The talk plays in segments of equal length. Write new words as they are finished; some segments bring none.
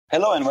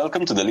Hello and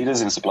welcome to the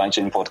Leaders in Supply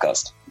Chain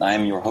podcast. I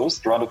am your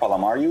host, Radu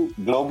Palamariu,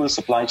 Global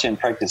Supply Chain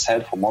Practice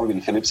Head for Morgan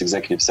Phillips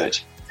Executive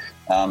Search.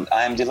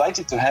 I am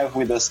delighted to have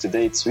with us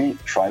today Zvi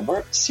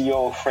Schreiber,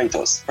 CEO of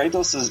Freightos.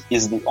 Freightos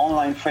is the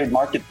online freight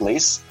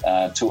marketplace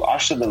to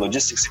usher the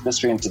logistics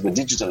industry into the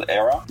digital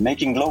era,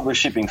 making global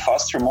shipping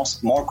faster,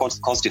 more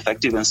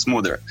cost-effective and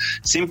smoother.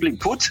 Simply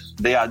put,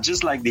 they are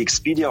just like the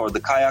Expedia or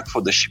the Kayak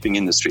for the shipping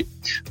industry.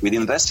 With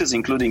investors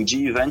including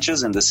GE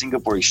Ventures and the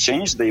Singapore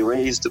Exchange, they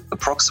raised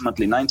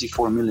approximately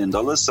 $94 million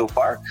so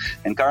far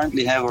and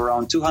currently have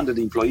around 200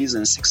 employees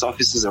and 6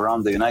 offices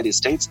around the United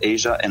States,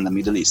 Asia and the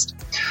Middle East.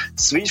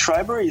 Zvi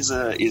Schreiber is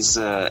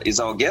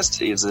our guest.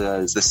 He's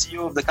the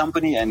CEO of the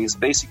company and is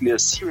basically a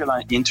serial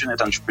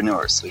internet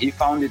entrepreneur. So he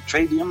founded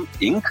Tradium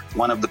Inc.,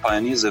 one of the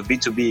pioneers of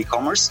B2B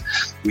e-commerce,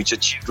 which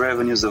achieved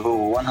revenues of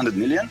over 100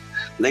 million.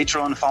 Later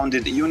on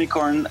founded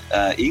Unicorn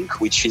Inc.,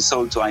 which he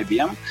sold to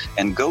IBM,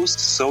 and Ghost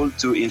sold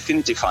to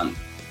Infinity Fund.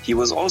 He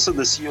was also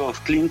the CEO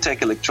of Clean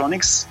Tech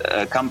Electronics,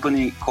 a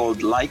company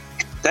called Like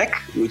Tech,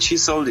 which he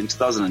sold in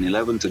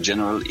 2011 to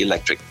General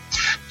Electric.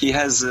 He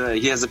has a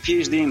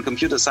PhD in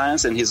computer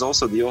science and he's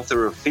also the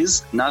author of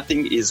Phys,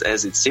 Nothing is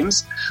as It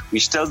Seems,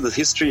 which tells the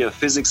history of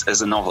physics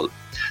as a novel.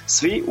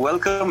 Zvi,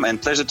 welcome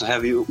and pleasure to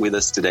have you with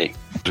us today.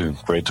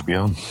 Great to be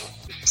on.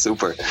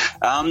 Super.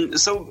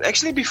 So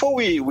actually, before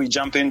we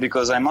jump in,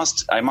 because I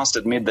must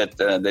admit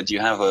that you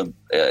have a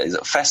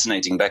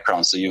fascinating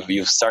background. So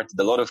you've started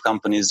a lot of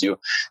companies. You've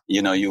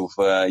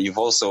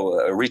also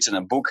written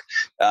a book.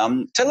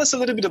 Tell us a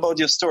little bit about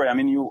your story. I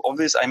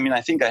mean,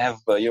 I think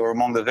you're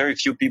among the very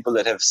few people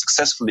that have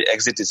successfully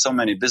exited so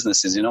many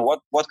businesses. You know,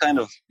 what kind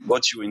of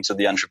got you into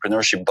the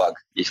entrepreneurship bug,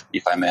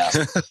 if I may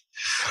ask?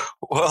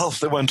 Well,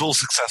 they weren't all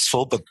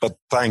successful, but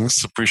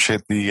thanks.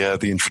 Appreciate the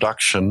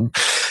introduction.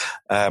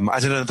 I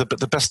don't know,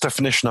 the best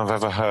definition I've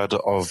ever heard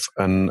of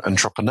an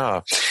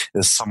entrepreneur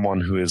is someone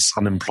who is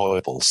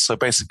unemployable. So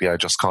basically, I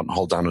just can't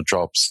hold down a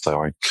job,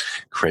 so I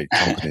create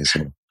companies.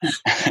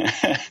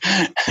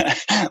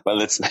 Well,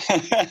 that's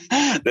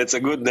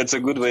a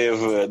good way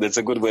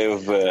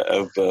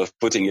of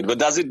putting it. But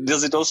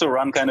does it also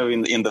run kind of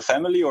in the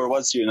family, or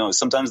what's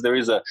sometimes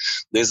there's a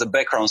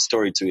background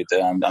story to it.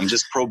 I'm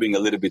just probing a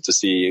little bit to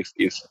see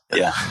if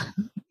yeah.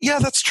 Yeah,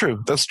 that's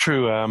true. That's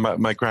true.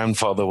 My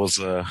grandfather was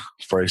a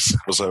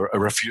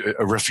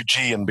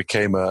refugee and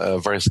became a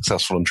very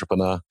successful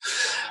entrepreneur.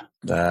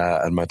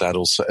 And my dad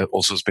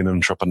also has been an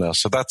entrepreneur.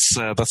 So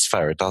that's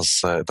fair. It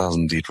does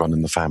indeed run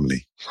in the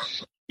family.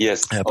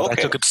 Yes. But okay. I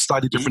took a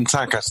slightly different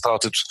tack. I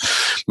started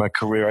my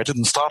career. I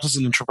didn't start as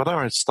an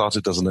entrepreneur. I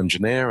started as an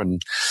engineer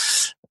and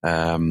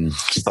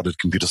studied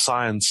computer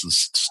science and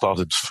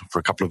started for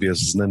a couple of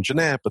years as an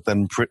engineer, but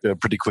then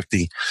pretty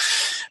quickly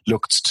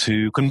looked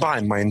to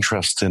combine my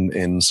interest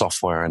in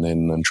software and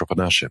in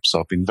entrepreneurship. So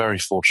I've been very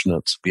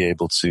fortunate to be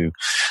able to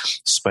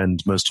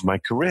spend most of my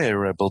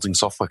career building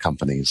software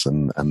companies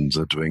and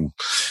doing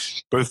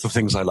both the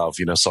things I love,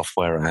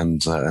 software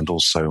and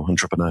also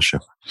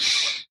entrepreneurship.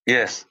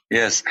 Yes.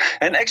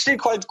 And actually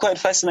quite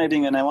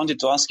fascinating. And I wanted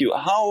to ask you,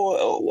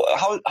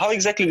 how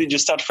exactly did you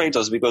start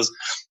Freightos? Because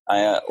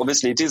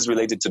obviously it is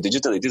related to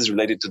digital, it is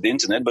related to the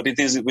internet, but it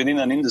is within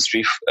an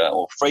industry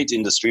or freight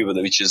industry,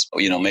 which is,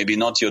 maybe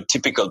not your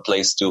typical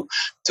place to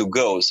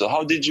go. So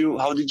how did you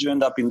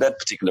end up in that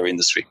particular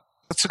industry?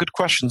 That's a good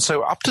question.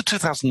 So up to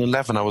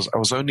 2011, I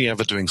was only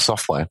ever doing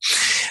software.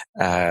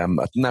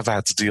 I'd never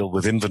had to deal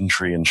with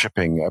inventory and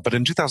shipping. But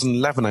in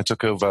 2011, I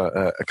took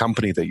over a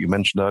company that you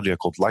mentioned earlier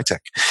called Litec,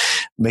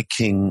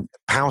 making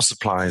power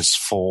supplies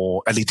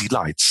for LED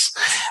lights.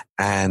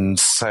 And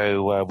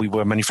so we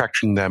were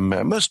manufacturing them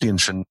mostly in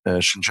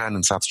Shenzhen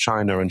in South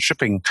China and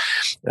shipping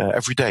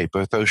every day,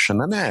 both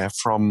ocean and air,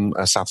 from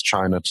South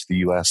China to the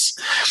US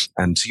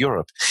and to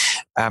Europe.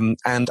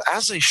 And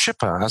as a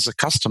shipper, as a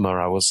customer,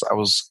 I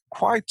was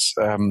quite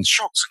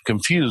shocked and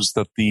confused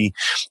that the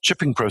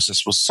shipping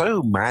process was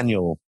so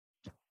manual.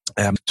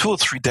 2 or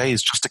 3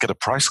 days just to get a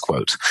price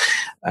quote.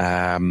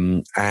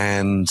 And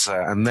then,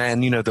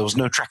 there was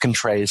no track and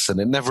trace and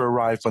it never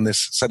arrived when they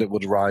said it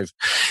would arrive.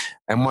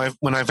 And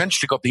when I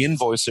eventually got the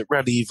invoice, it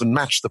rarely even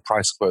matched the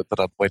price quote that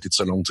I'd waited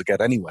so long to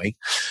get anyway.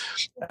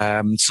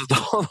 So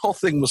the whole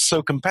thing was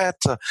so, compared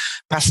to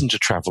passenger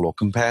travel or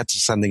compared to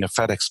sending a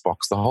FedEx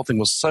box, the whole thing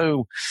was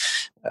so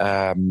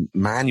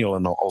manual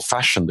and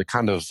old-fashioned. It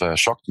kind of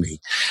shocked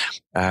me.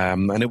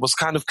 And it was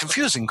kind of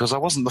confusing because I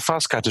wasn't the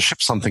first guy to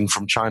ship something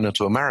from China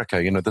to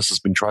America. This has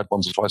been tried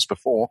once or twice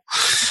before.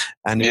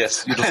 And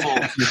yes. you'd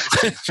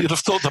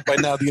have thought that by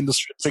now the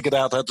industry had figured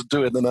out how to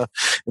do it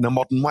in a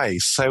modern way.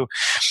 So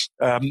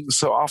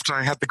after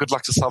I had the good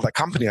luck to sell that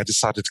company, I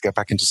decided to get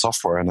back into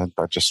software. And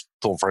I just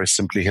thought very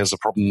simply, here's a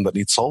problem that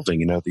needs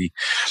solving. The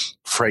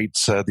freight,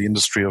 the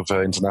industry of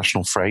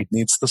international freight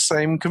needs the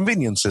same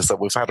conveniences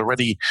that we've had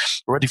already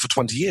for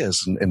 20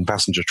 years in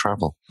passenger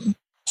travel.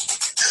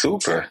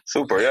 Super.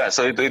 Yeah.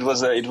 So it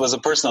was a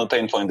personal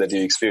pain point that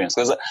you experienced,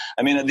 because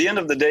I mean, at the end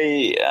of the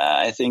day,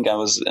 I think I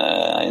was,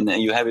 and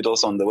you have it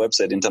also on the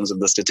website in terms of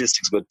the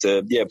statistics, but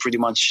pretty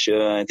much,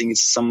 I think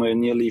it's somewhere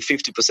nearly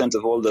 50%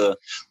 of all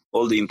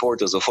the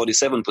importers, or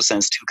 47%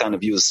 still kind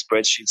of use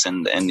spreadsheets,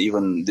 and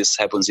even this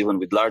happens even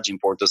with large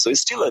importers. So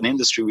it's still an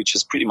industry which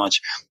is pretty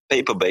much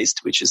paper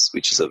based, which is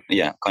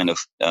kind of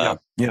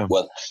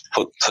well,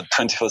 for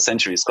 21st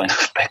century is kind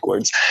of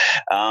backwards.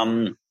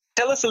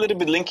 Tell us a little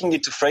bit, linking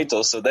it to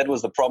Freightos. So that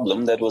was the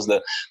problem. That was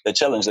the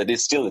challenge. That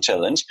is still a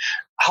challenge.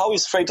 How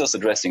is Freightos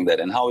addressing that?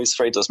 And how is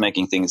Freightos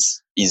making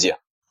things easier?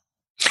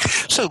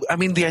 So, I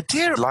mean, the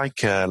idea,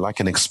 like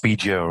an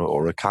Expedia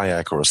or a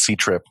Kayak or a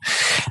Ctrip,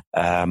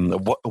 a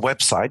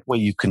website where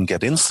you can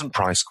get instant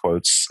price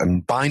quotes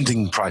and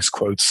binding price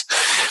quotes,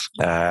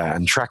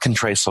 and track and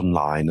trace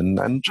online,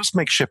 and just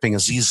make shipping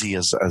as easy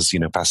as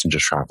passenger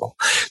travel.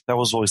 That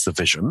was always the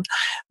vision.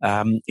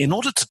 In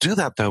order to do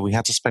that, though, we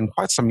had to spend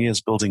quite some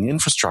years building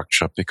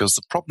infrastructure, because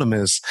the problem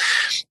is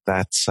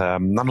that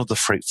none of the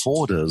freight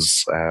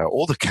forwarders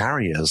or the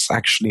carriers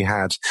actually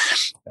had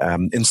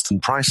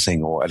instant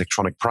pricing or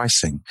electronic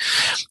pricing.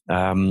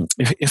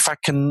 If I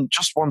can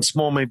just once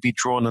more maybe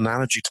draw an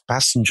analogy to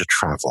passenger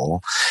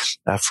travel,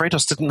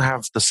 Freightos didn't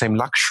have the same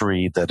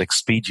luxury that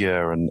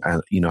Expedia and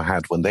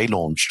had when they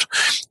launched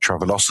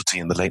Travelocity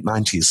in the late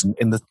 90s. And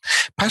in the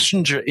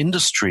passenger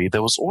industry,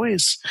 there was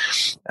always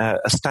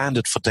a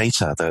standard for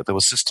data. There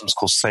were systems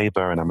called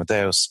Sabre and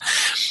Amadeus.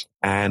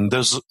 And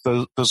those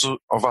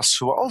of us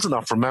who are old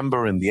enough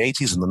remember in the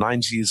 80s and the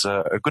 90s,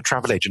 a good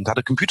travel agent had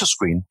a computer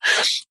screen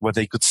where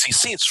they could see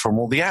seats from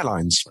all the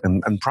airlines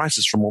and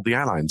prices from all the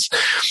airlines.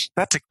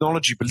 That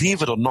technology,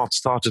 believe it or not,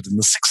 started in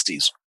the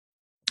 60s.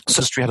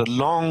 So industry had a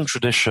long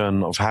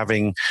tradition of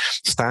having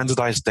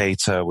standardized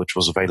data which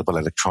was available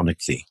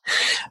electronically.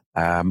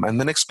 And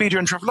then Expedia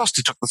and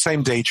Travelocity took the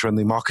same data and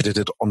they marketed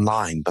it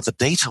online, but the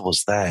data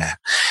was there.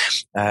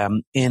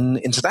 In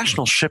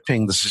international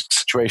shipping, the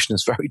situation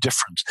is very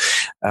different.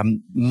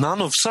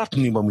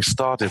 Certainly when we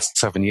started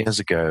 7 years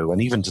ago,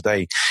 and even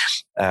today,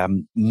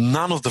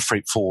 none of the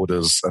freight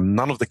forwarders and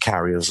none of the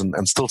carriers,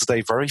 and still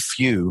today very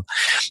few,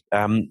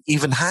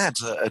 even had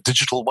a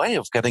digital way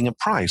of getting a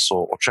price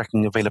or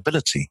checking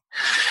availability.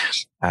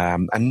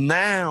 And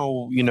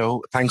now,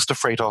 thanks to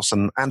Freightos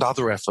and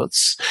other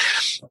efforts,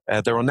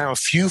 there are now a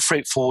few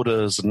freight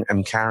forwarders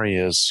and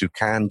carriers who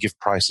can give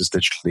prices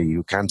digitally,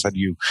 who can tell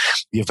you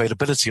the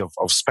availability of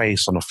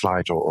space on a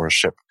flight or a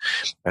ship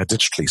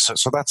digitally.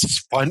 So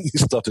that's finally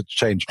started to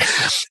change.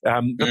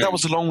 But that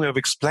was a long way of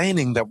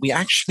explaining that we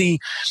actually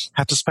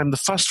had to spend the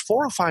first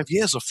 4 or 5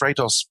 years of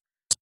Freightos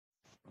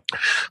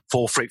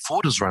for freight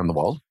forwarders around the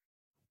world.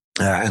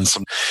 And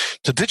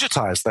to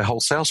digitize their whole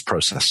sales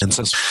process, and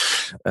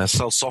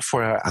sell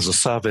software as a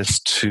service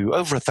to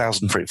over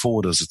 1,000 freight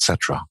forwarders,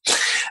 etc.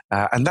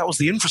 And that was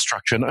the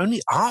infrastructure. And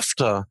only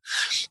after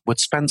we'd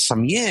spent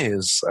some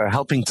years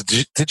helping to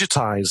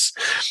digitize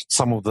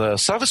some of the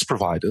service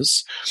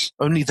providers,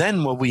 only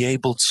then were we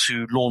able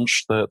to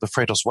launch the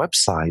Freightos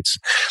website,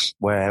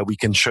 where we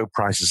can show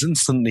prices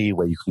instantly,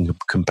 where you can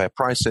compare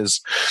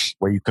prices,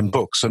 where you can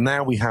book. So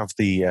now we have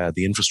the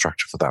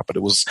infrastructure for that. But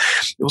it was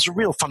a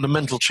real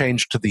fundamental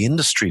change to the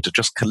industry to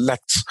just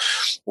collect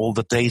all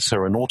the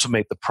data and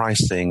automate the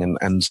pricing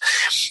and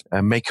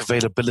make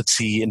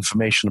availability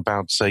information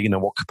about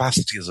what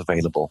capacity is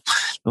available.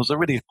 It was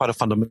quite a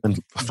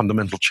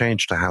fundamental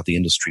change to how the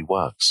industry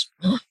works.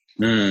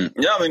 Yeah,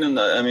 I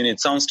mean,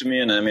 it sounds to me,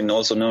 and I mean,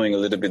 also knowing a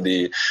little bit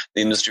the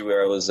industry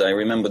where I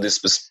remember this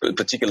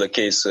particular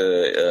case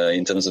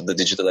in terms of the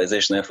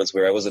digitalization efforts,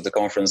 where I was at the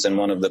conference and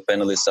one of the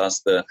panelists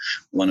asked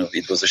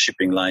it was a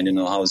shipping line,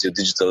 how's your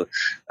digital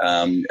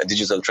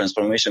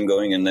transformation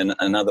going? And then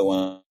another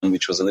one,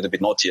 which was a little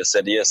bit naughtier,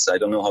 said, yes, I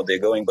don't know how they're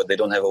going, but they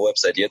don't have a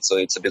website yet, so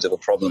it's a bit of a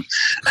problem.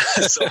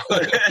 So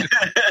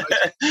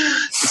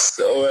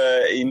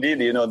indeed,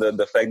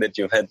 the fact that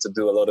you've had to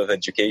do a lot of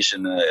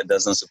education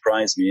doesn't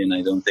surprise me. And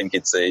I don't think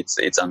it's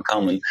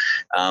uncommon,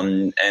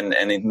 and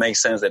it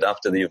makes sense that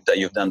after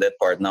you've done that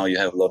part, now you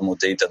have a lot more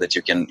data that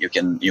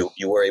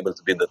you were able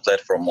to build the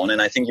platform on.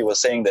 And I think you were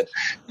saying that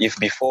if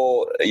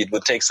before it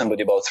would take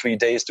somebody about 3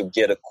 days to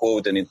get a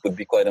quote, and it would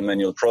be quite a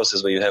manual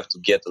process where you have to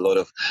get a lot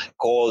of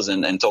calls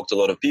and talk to a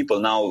lot of people.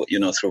 Now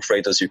through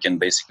Freightos you can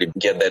basically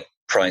get that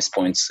price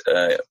points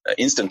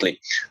instantly,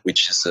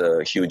 which is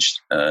a huge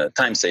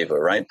time saver,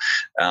 right?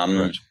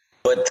 Right.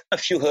 But a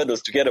few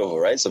hurdles to get over,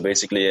 right? So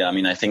basically,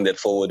 I think that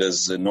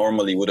forwarders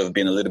normally would have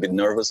been a little bit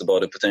nervous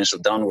about a potential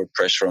downward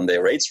pressure on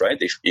their rates, right?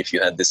 If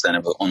you had this kind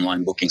of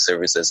online booking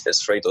service as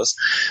Freightos,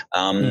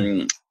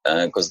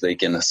 because they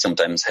can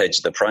sometimes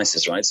hedge the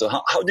prices, right? So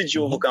how did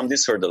you overcome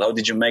this hurdle? How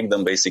did you make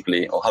them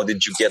basically, or how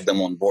did you get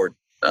them on board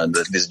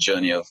this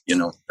journey of,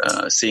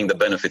 seeing the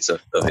benefits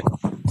of it?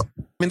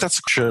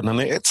 That's good,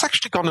 and it's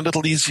actually gone a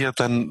little easier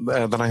than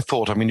I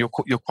thought.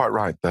 You're quite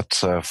right that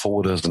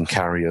forwarders and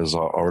carriers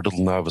are a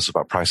little nervous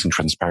about pricing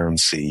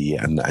transparency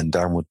and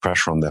downward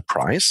pressure on their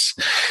price.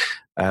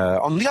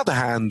 On the other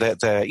hand,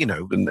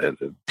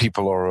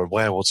 people are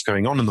aware of what's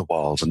going on in the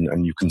world,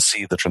 and you can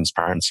see the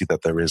transparency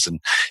that there is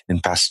in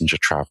passenger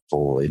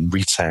travel, in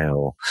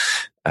retail,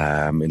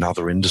 in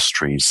other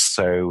industries.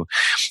 So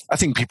I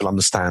think people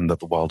understand that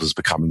the world is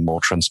becoming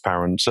more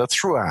transparent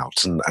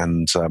throughout,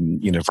 and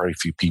very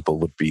few people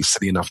would be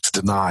silly enough to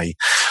deny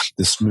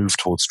this move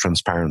towards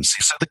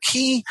transparency. So the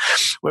key,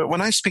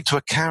 when I speak to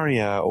a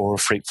carrier or a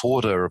freight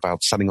forwarder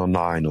about selling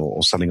online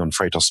or selling on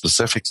Freightos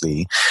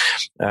specifically,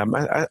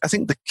 I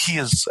think the key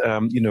is,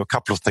 a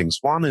couple of things.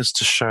 One is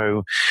to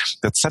show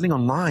that selling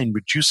online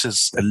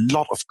reduces a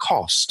lot of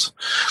cost.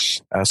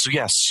 So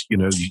yes,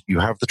 you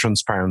have the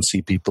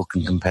transparency, people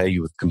can compare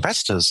you with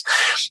competitors,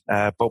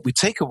 but we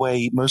take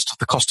away most of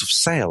the cost of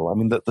sale. I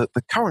mean,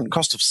 the current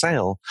cost of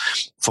sale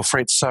for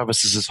freight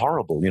services is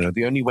horrible.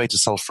 The only way to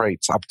sell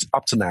freight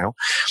up to now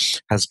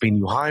has been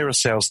you hire a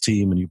sales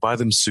team and you buy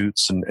them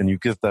suits and you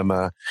give them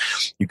a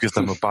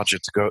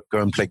budget to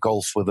go and play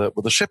golf with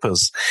the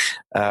shippers.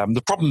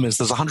 The problem is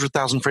there's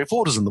 100,000 freight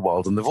forwarders in the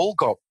world, and they've all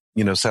got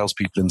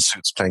salespeople in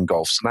suits playing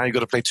golf. So now you've got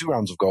to play 2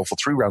 rounds of golf or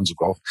 3 rounds of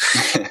golf.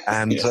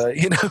 And,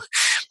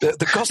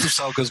 the cost of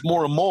sale goes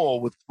more and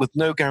more with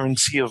no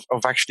guarantee of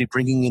actually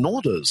bringing in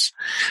orders,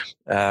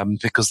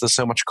 because there's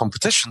so much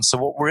competition. So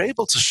what we're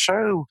able to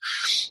show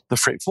the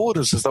freight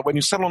forwarders is that when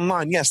you sell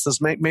online, yes,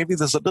 maybe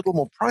there's a little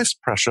more price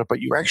pressure,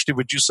 but you actually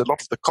reduce a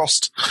lot of the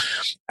cost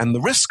and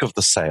the risk of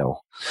the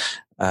sale.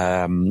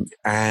 And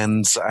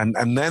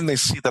then they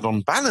see that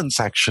on balance,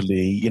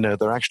 actually,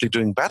 they're actually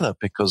doing better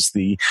because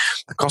the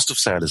cost of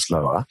sale is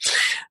lower.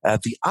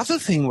 The other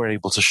thing we're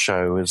able to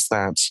show is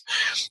that,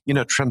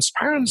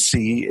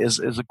 transparency is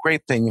a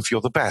great thing if you're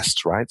the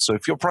best, right? So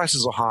if your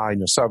prices are high and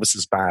your service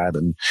is bad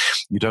and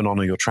you don't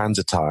honor your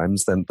transit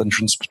times, then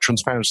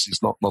transparency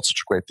is not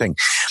such a great thing.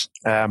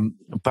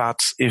 But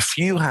if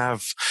you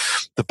have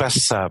the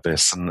best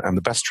service and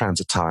the best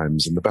transit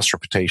times and the best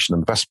reputation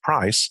and the best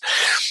price,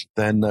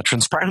 then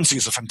transparency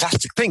is a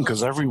fantastic thing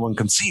because everyone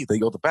can see that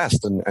you're the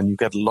best and you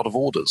get a lot of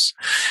orders.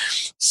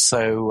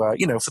 So,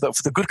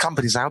 for the good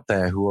companies out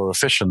there who are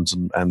efficient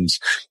and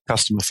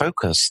customer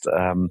focused,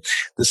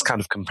 this kind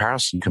of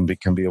comparison can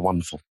be a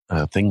wonderful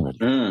thing,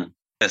 really.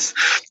 Yes.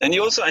 And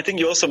I think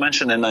you also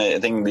mentioned, and I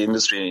think the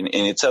industry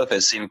in itself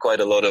has seen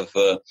quite a lot of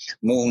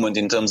movement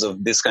in terms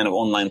of this kind of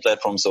online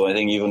platform. So I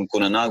think even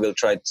Kuehne+Nagel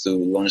tried to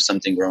launch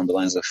something around the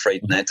lines of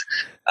FreightNet.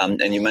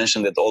 And you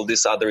mentioned that all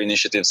these other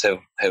initiatives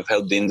have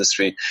helped the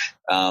industry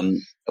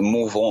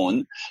move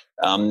on.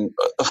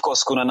 Of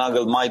course,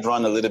 Kuehne+Nagel might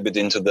run a little bit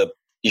into the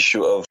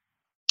issue of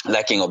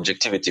lacking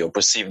objectivity or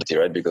perceivability,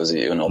 right? Because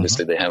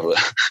obviously they have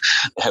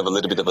a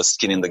little bit of a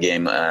skin in the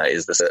game.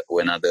 Is this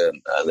when other,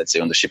 let's say,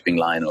 on the shipping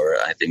line, or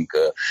I think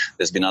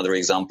there's been other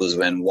examples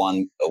when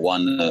one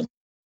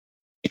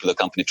particular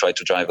company tried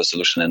to drive a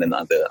solution and then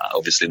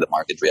obviously the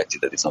market reacted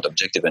that it's not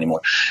objective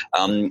anymore.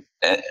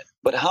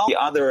 But how the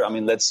other? I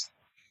mean,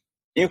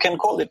 you can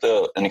call it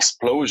an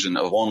explosion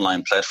of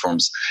online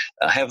platforms.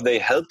 Have they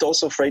helped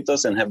also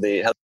Freightos, and have they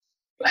helped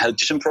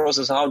decision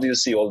process? How do you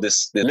see all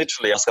this?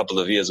 Literally, last couple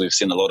of years, we've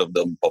seen a lot of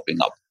them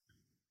popping up.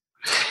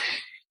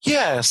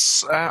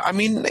 Yes, I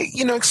mean,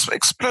 let's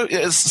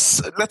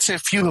say a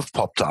few have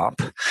popped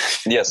up.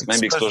 Yes,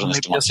 maybe explosion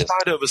is too much. A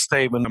slight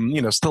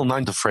overstatement. Still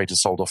 9 of freight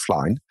is sold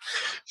offline.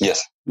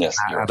 Yes.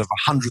 Out of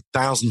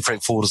 100,000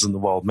 freight forwarders in the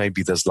world,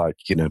 maybe there's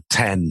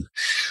 10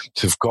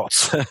 who've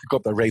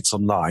got their rates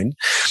online.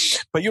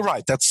 But you're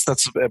right. That's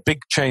a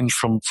big change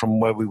from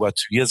where we were 2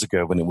 years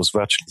ago when it was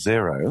virtually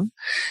zero.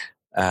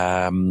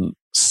 I mean,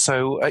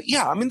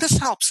 this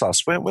helps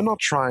us. We're not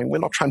trying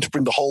to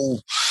bring the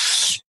whole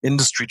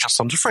industry just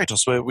onto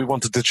Freightos. We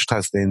want to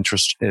digitize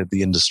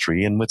the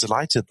industry, and we're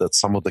delighted that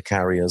some of the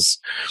carriers,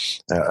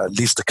 at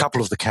least a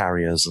couple of the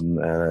carriers, and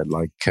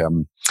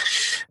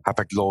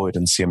Hapag-Lloyd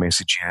and CMA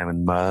CGM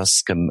and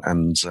Maersk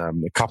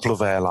and a couple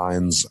of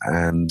airlines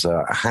and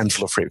a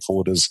handful of freight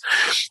forwarders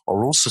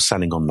are also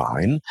selling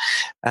online.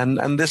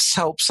 And this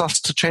helps us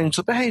to change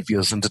the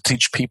behaviors and to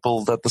teach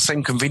people that the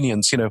same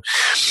convenience,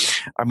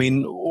 I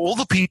mean, all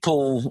the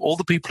people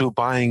who are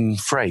buying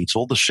freight,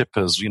 all the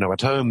shippers,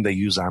 at home, they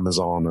use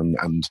Amazon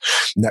and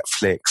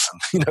Netflix,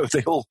 and,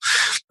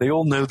 they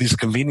all know these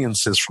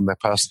conveniences from their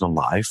personal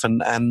life.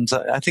 And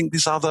I think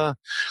these other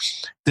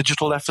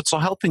digital efforts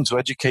are helping to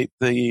educate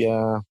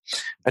the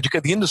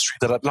industry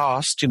that at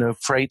last,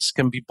 freight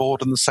can be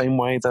bought in the same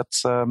way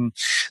that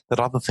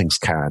other things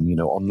can,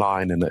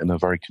 online in a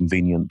very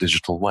convenient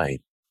digital way.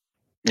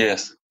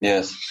 Yes.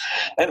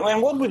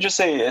 And what would you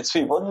say,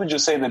 what would you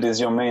say that is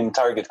your main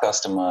target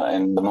customer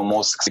and the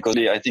most, because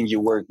I think you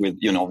work with,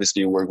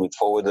 obviously you work with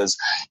forwarders,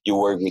 you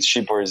work with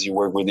shippers, you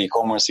work with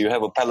e-commerce, you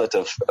have a palette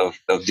of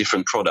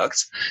different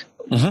products.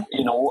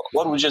 Mm-hmm.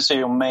 What would you say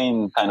your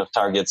main kind of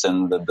targets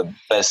and the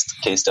best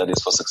case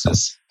studies for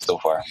success so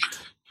far?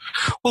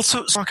 Well,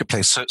 so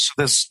marketplace. So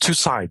there's two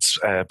sides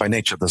by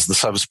nature. There's the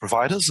service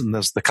providers and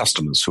there's the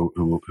customers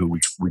who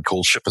we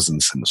call shippers in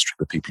this industry,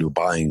 the people who are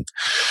buying,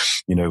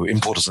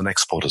 importers and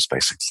exporters,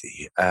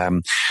 basically.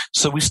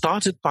 So we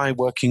started by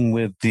working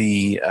with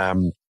the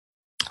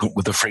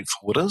with the freight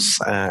forwarders,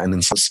 and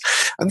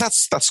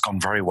that's gone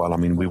very well. I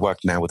mean, we work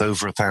now with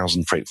over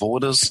 1,000 freight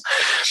forwarders.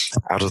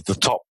 Out of the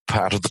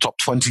top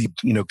 20,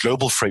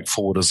 global freight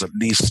forwarders, at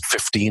least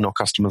 15 are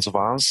customers of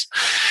ours.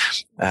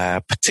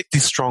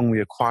 Particularly strong,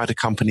 we acquired a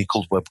company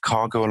called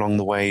WebCargo along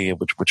the way,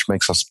 which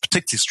makes us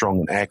particularly strong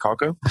in air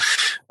cargo,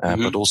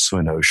 but also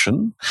in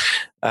ocean.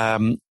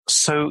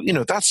 So,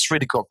 that's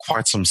really got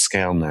quite some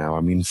scale now.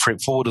 I mean, freight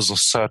forwarders are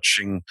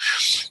searching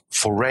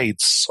for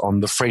rates on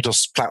the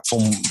Freightos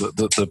platform,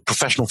 the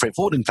professional freight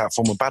forwarding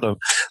platform, about 1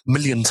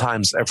 million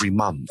times every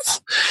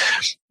month.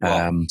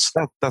 Wow.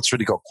 So that's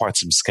really got quite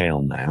some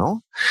scale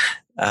now.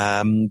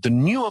 The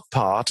newer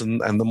part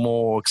and the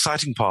more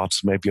exciting part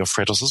maybe of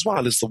Freightos as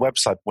well is the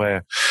website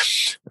where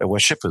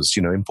shippers,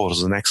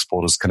 importers and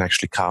exporters can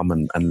actually come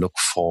and look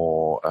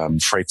for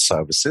freight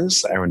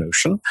services, air and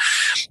ocean.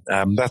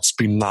 That's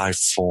been live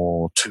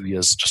for 2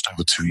 years, just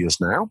over 2 years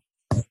now.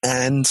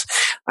 And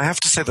I have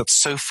to say that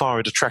so far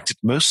it attracted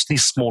mostly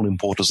small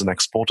importers and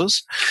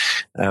exporters,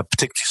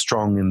 particularly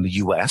strong in the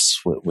US,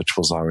 which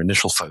was our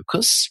initial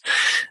focus.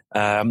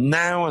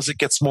 Now, as it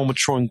gets more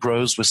mature and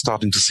grows, we're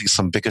starting to see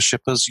some bigger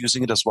shippers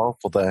using it as well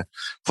for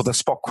their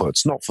spot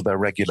quotes, not for their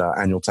regular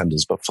annual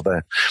tenders, but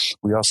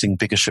we are seeing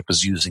bigger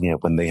shippers using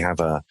it when they have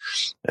a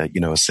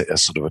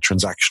sort of a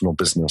transactional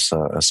business,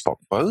 a spot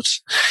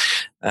quote.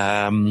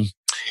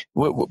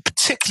 We're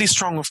particularly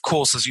strong, of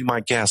course, as you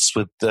might guess,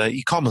 with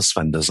e-commerce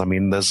vendors. I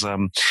mean, there's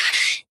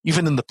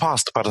even in the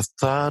past, about a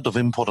third of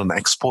import and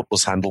export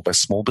was handled by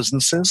small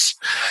businesses.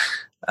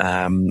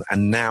 And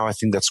now I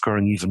think that's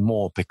growing even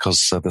more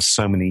because there's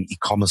so many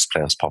e-commerce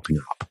players popping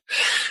up.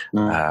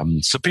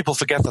 So people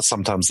forget that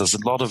sometimes there's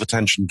a lot of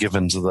attention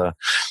given to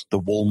the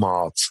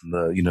Walmarts and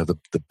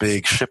the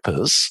big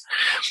shippers.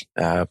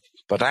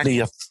 But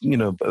actually,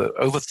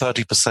 over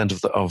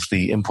 30% of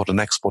the import and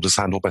export is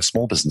handled by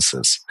small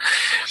businesses.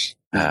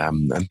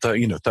 And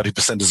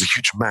 30% is a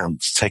huge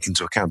amount to take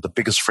into account. The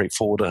biggest freight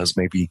forwarder has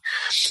maybe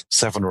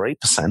 7 or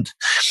 8%.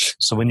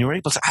 So when you're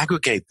able to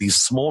aggregate these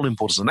small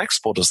importers and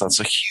exporters,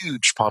 that's a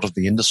huge part of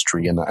the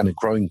industry and a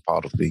growing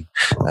part of the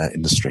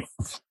industry.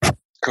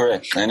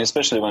 Correct. And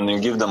especially when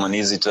you give them an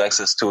easy to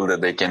access tool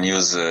that they can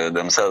use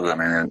themselves. I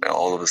mean,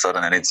 all of a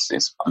sudden, and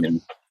it's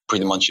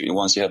pretty much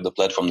once you have the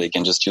platform, they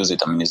can just use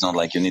it. I mean, it's not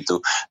like you need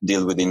to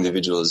deal with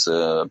individuals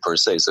per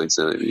se. So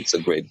it's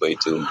a great way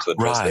to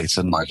address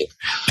the market.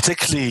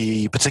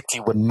 Particularly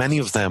when many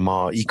of them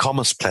are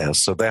e-commerce players,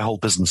 so their whole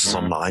business is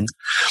online,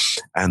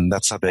 and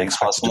that's how they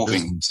expect to do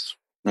business.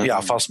 Yeah,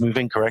 fast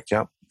moving. Correct.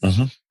 Yeah.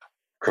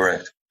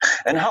 Correct.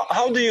 And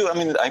how do you,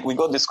 we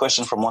got this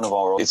question from one of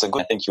our, I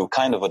think you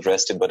kind of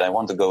addressed it, but I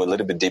want to go a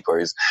little bit deeper,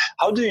 is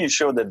how do you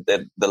ensure that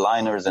the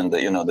liners and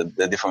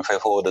the different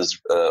freight forwarders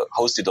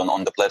hosted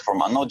on the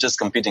platform are not just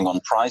competing on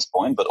price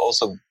point, but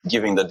also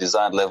giving the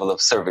desired level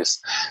of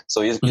service?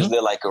 So is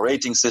there like a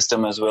rating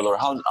system as well, or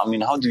how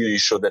do you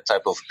ensure that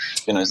type of,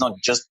 it's not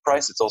just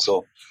price, it's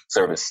also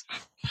service?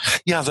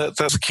 Yeah,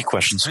 that's a key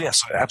question. So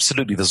yes,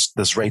 absolutely.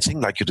 There's rating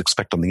like you'd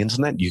expect on the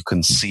internet. You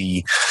can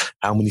see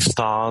how many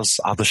stars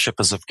other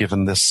shippers have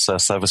given this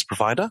service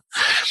provider.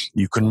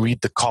 You can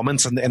read the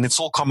comments, and it's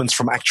all comments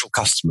from actual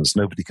customers.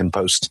 Nobody can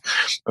post.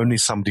 Only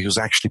somebody who's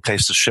actually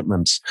placed a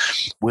shipment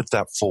with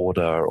that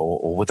forwarder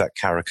or with that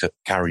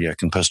carrier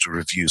can post a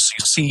review. So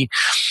you see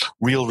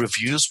real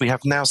reviews. We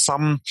have now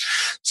some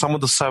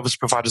of the service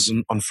providers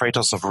on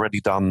Freightos have already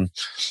done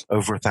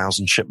over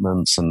 1,000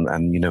 shipments and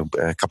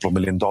a couple of $1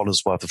 million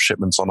worth of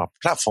shipments on our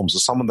platform. So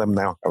some of them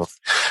now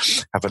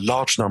have a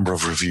large number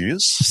of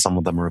reviews. Some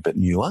of them are a bit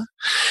newer.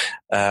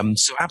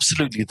 So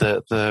absolutely,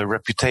 the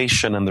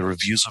reputation and the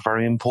reviews are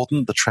very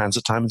important. The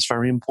transit time is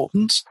very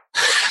important.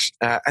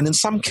 And in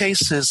some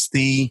cases,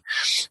 the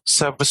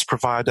service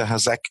provider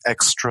has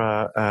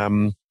extra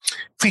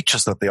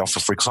features that they offer.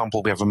 For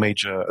example, we have a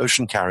major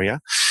ocean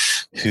carrier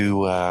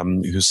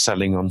who's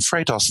selling on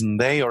Freightos, and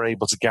they are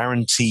able to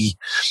guarantee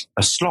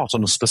a slot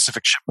on a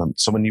specific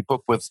shipment. So when you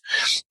book with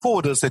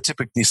forwarders, they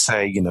typically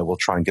say, we'll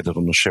try and get it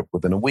on a ship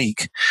within a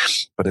week,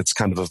 but it's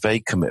kind of a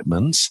vague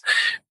commitment.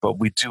 But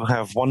we do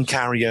have one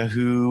carrier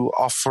who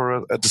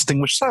offer a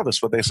distinguished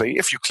service where they say,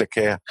 if you click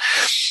here,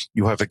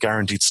 you have a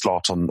guaranteed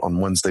slot on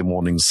Wednesday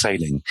morning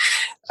sailing.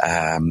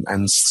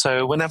 And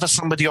so whenever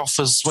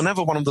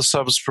one of the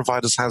service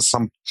providers has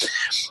some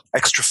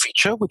extra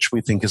feature, which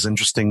we think is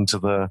interesting to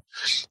the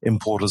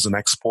importers and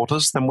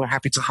exporters, then we're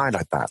happy to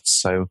highlight that.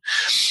 So,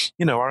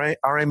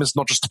 our aim is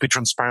not just to be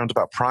transparent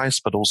about price,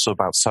 but also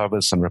about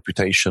service and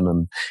reputation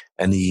and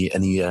any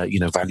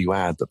value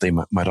add that they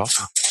might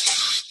offer.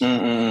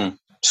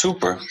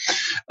 Super.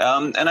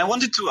 And I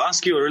wanted to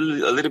ask you a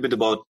little bit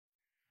about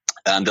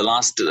the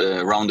last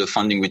round of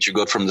funding which you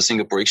got from the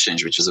Singapore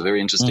Exchange, which is a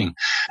very interesting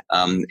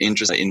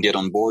interest in Get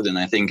On Board, and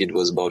I think it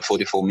was about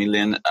 44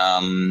 million.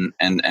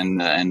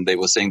 And they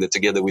were saying that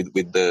together with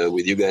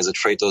you guys at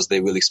Freightos,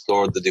 they will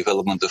explore the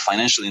development of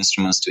financial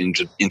instruments to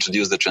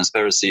introduce the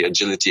transparency,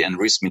 agility, and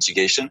risk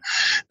mitigation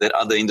that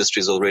other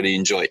industries already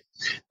enjoy.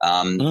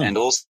 And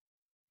also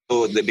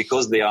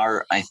because they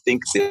are, I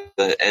think the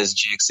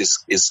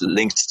SGX is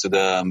linked to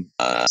the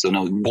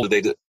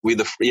with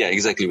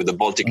the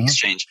Baltic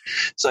Exchange.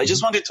 So I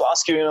just wanted to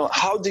ask you,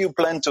 how do you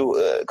plan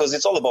to? Because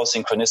it's all about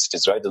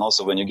synchronicities, right? And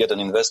also when you get an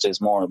investor, it's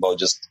more about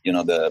just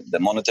the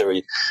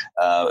monetary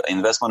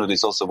investment, but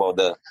it's also about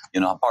the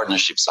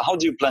partnerships. So how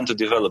do you plan to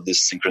develop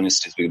this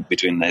synchronicities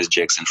between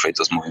SGX and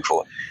Freightos moving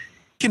forward?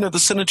 The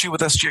synergy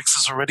with SGX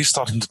is already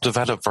starting to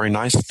develop very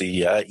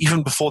nicely.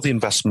 Even before the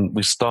investment,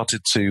 we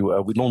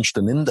launched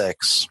an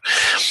index,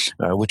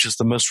 which is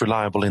the most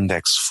reliable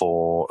index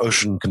for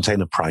ocean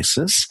container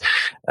prices.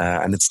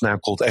 And it's now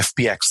called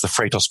FBX, the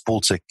Freightos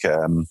Baltic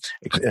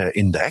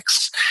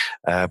Index.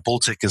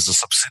 Baltic is a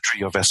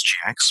subsidiary of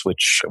SGX,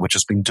 which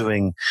has been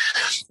doing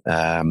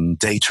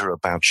data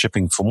about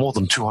shipping for more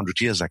than 200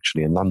 years,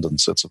 actually, in London.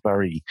 So it's a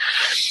very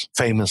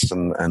famous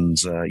and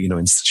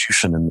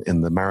institution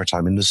in the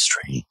maritime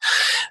industry.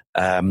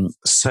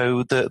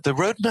 So the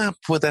roadmap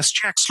with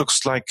SGX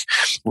looks like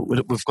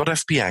we've got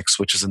FBX,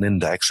 which is an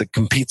index. It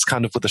competes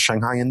kind of with the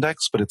Shanghai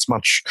index, but it's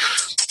much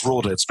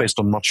broader. It's based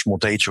on much more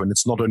data, and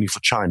it's not only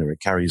for China. It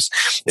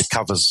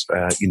covers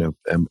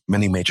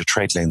many major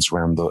trade lanes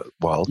around the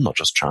world, not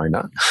just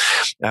China.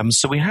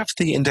 So we have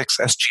the index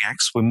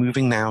SGX. We're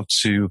moving now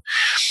to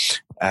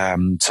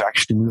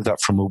actually move that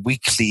from a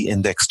weekly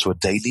index to a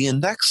daily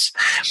index,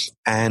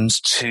 and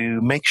to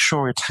make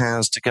sure it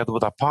has, together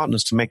with our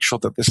partners, to make sure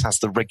that this has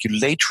the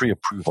regulatory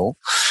approval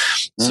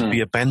to be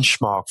a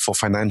benchmark for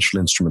financial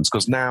instruments.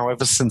 Because now,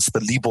 ever since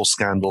the Libor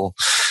scandal,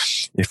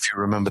 if you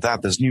remember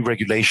that, there's new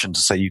regulation to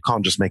say you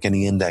can't just make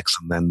any index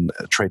and then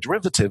trade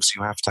derivatives.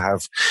 You have to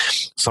have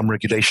some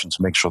regulation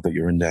to make sure that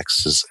your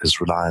index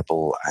is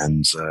reliable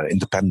and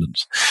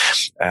independent.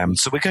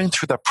 So we're going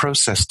through that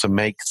process to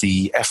make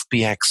the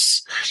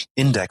FBX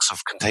index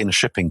of container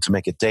shipping, to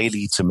make it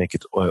daily, to make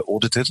it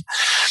audited.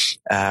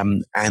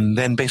 And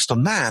then based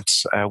on that,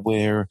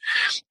 we're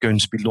going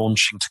to be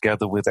launching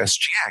together with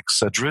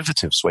SGX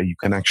derivatives, where you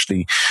can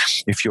actually,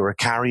 if you're a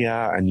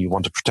carrier and you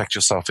want to protect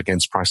yourself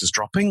against prices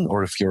dropping,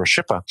 or if you're a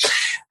shipper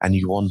and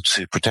you want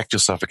to protect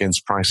yourself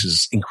against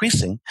prices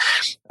increasing,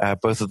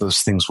 both of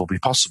those things will be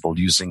possible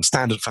using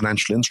standard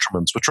financial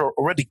instruments, which are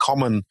already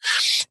common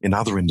in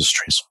other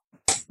industries.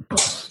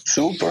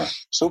 Super.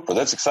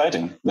 That's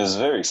exciting. That's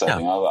very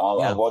exciting. Yeah.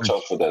 I'll watch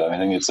out for that. I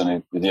think it's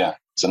an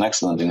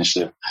excellent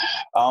initiative.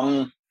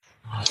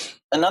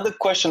 Another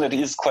question that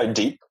is quite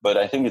deep, but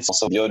I think it's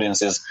also the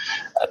audience is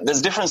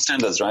there's different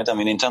standards, right? I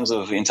mean, in terms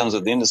of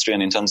the industry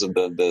and in terms of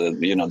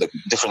the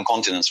different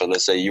continents, so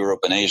let's say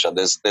Europe and Asia,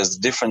 there's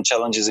different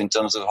challenges in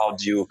terms of how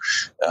do you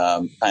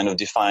kind of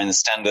define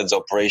standards,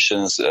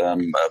 operations,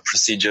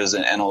 procedures,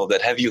 and all of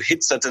that. Have you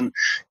hit certain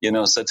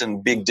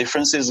big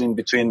differences in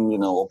between,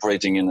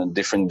 operating in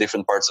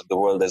different parts of the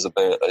world as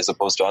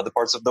opposed to other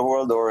parts of the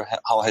world, or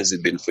how has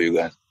it been for you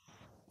guys?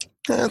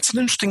 That's an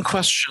interesting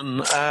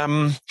question.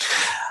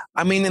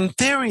 I mean, in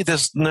theory,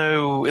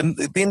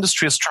 the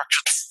industry is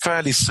structured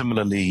fairly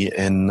similarly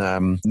in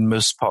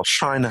most parts.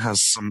 China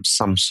has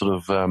some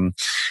sort of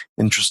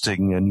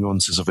interesting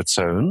nuances of its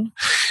own.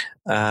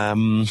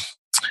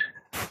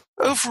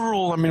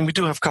 Overall, I mean, we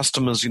do have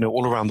customers,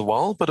 all around the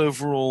world, but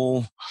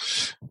overall,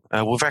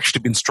 we've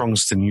actually been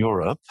strongest in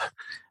Europe.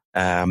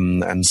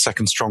 And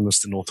second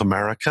strongest in North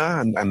America,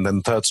 and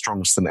then third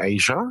strongest in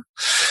Asia.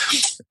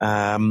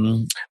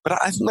 But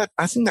I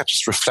think that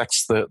just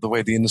reflects the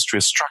way the industry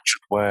is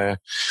structured, where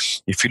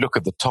if you look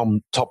at the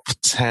top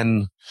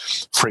 10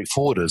 freight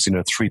forwarders,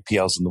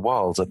 3PLs in the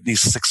world, at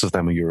least 6 of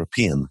them are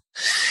European.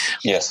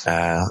 Yes.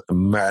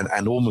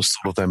 And almost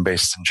all of them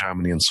based in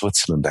Germany and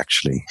Switzerland,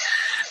 actually.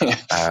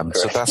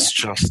 So that's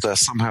just,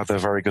 somehow they're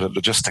very good at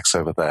logistics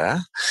over there.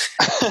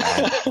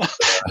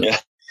 Yeah.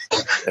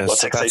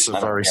 So that's a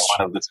very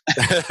right.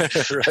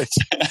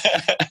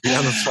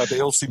 Yeah, that's right. They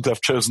all seem to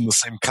have chosen the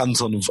same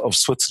canton of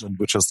Switzerland,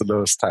 which has the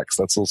lowest tax.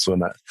 That's also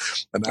an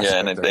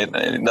and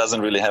it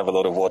doesn't really have a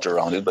lot of water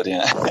around it, but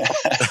yeah.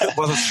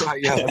 Well, that's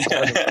right. Yeah, that's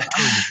kind of the irony,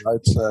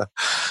 right?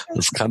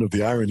 That's kind of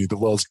the irony. The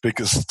world's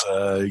biggest,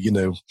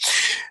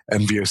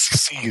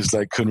 NVOCC is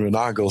like Kuehne +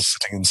 Nagel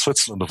sitting in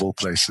Switzerland of all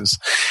places.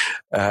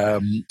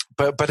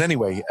 But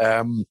anyway.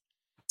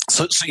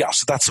 So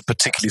that's a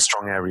particularly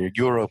strong area.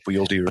 Europe, we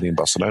all do really in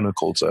Barcelona,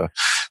 called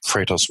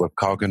Freightos Web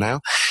Cargo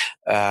now.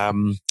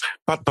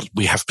 But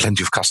we have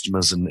plenty of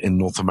customers in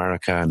North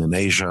America and in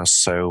Asia.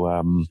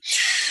 So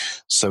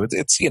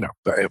it's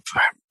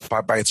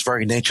by its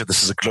very nature,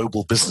 this is a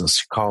global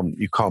business.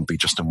 You can't be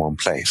just in one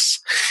place.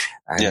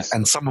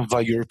 And some of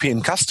our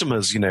European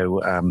customers,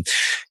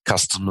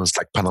 customers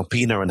like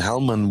Panalpina and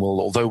Hellman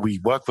although we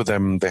work with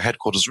them, their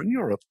headquarters are in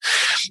Europe,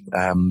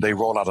 they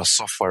roll out our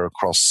software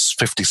across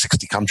 50,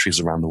 60 countries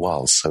around the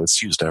world. So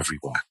it's used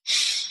everywhere.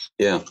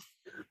 Yeah.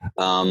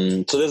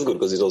 So that's good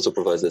because it also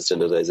provides that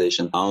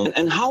standardization.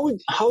 And how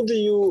do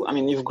you, I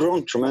mean, you've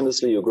grown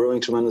tremendously, you're growing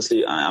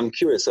tremendously. I'm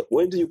curious,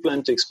 where do you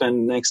plan to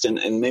expand next?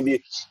 And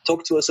maybe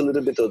talk to us a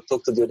little bit, or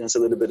talk to the audience a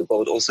little bit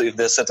about also if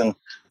there's certain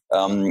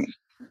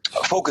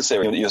focus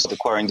area. You're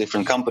acquiring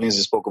different companies.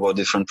 You spoke about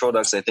different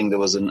products. I think there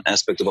was an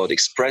aspect about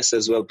Express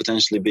as well,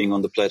 potentially being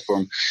on the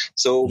platform.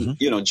 So,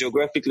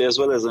 geographically as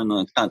well as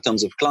in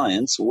terms of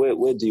clients,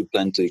 where do you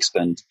plan to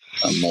expand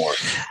more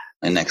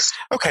next?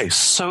 Okay,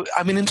 so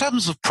I mean, in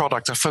terms of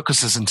product, our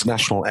focus is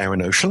international air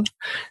and ocean.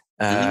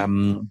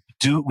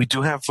 We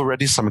do have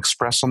already some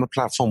Express on the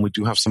platform. We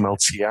do have some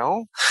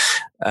LTL,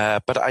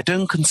 but I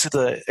don't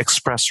consider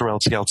Express or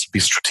LTL to be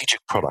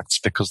strategic products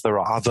because there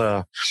are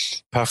other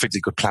perfectly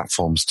good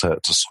platforms to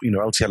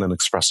LTL and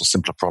Express are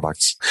simpler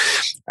products,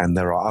 and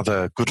there are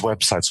other good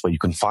websites where you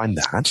can find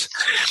that.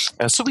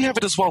 So we have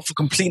it as well for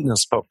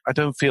completeness, but I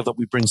don't feel that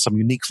we bring some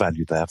unique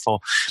value there. For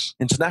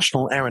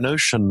international air and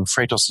ocean,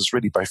 Freightos is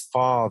really by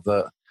far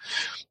the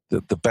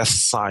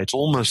best site,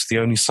 almost the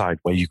only site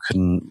where you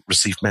can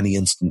receive many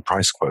instant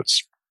price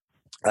quotes.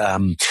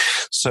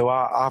 So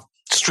our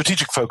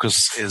strategic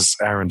focus is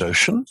air and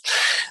ocean.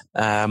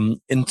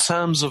 In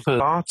terms of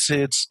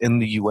started in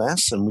the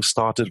US, and we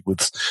started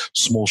with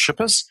small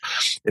shippers,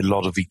 a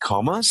lot of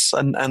e-commerce,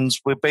 and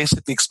we're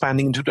basically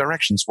expanding in two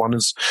directions. One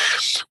is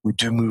we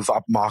do move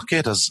up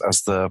market as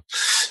the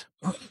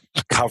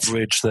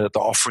coverage, the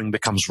offering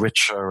becomes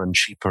richer and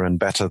cheaper and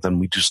better, then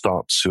we do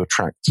start to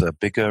attract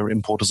bigger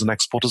importers and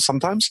exporters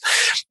sometimes.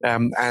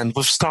 And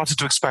we've started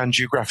to expand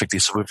geographically.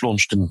 So we've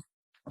launched in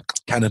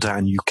Canada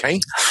and UK,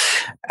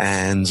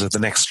 and the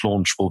next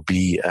launch will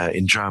be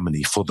in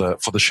Germany for the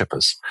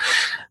shippers.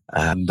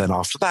 And then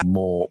after that,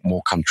 more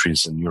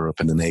countries in Europe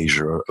and in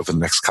Asia over the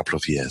next couple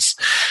of years.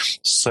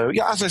 So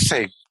yeah, as I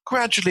say,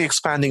 gradually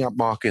expanding up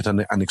market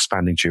and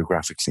expanding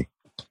geographically.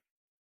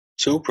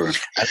 Super.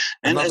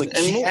 Another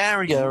key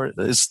area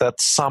is that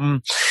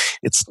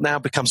it's now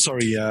become,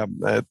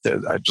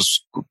 I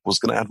just was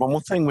going to add one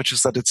more thing, which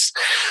is that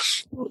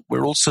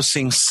we're also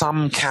seeing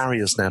some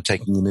carriers now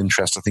taking an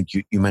interest. I think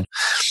you mentioned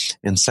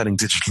in selling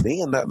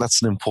digitally, and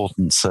that's an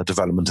important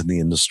development in the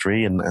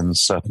industry. And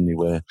certainly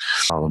we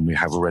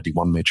have already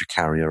one major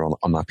carrier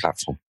on our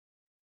platform.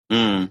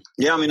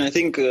 Yeah, I mean, I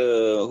think,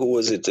 who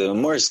was it?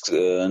 Maersk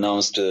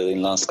announced in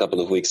the last couple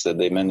of weeks that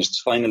they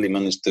finally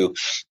managed to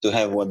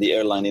have what the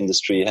airline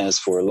industry has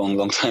for a long,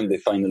 long time. They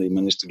finally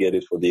managed to get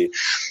it for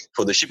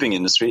the shipping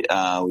industry,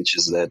 which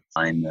is that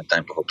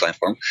type of a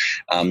platform.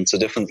 So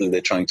definitely they're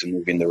trying to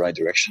move in the right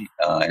direction.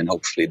 And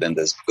hopefully then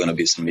there's going to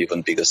be some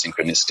even bigger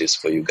synchronicities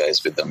for you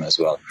guys with them as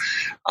well.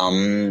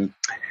 And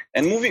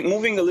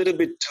moving a little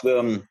bit to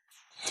the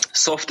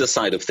softer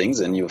side of things,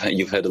 and you've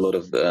had a lot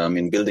of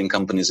building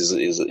companies is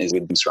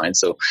with them, right?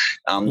 So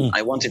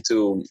I wanted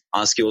to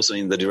ask you also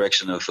in the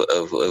direction of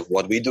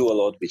what we do a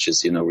lot, which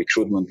is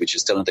recruitment, which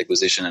is talent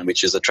acquisition, and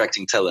which is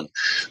attracting talent.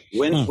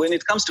 When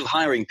it comes to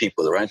hiring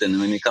people, right, and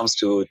when it comes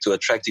to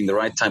attracting the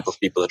right type of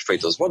people at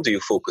Freightos, what do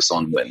you focus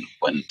on when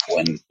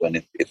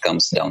it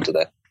comes down to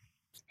that?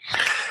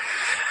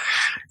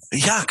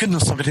 Yeah,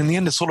 goodness, I mean, in the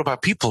end, it's all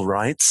about people,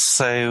 right?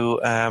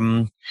 So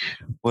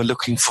we're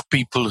looking for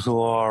people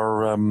who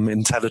are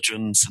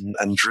intelligent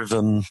and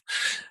driven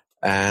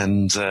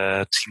and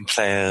team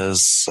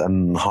players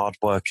and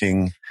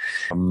hardworking,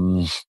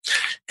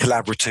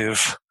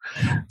 collaborative.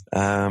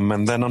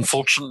 And then,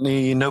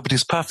 unfortunately,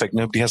 nobody's perfect.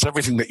 Nobody has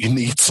everything that you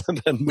need. And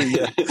then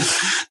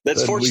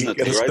that's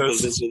fortunately, right?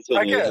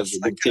 I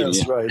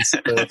guess, right.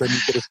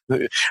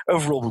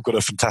 Overall, we've got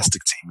a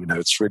fantastic team.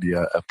 It's really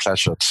a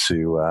pleasure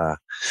to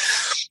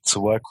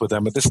work with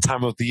them. At this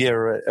time of the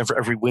year,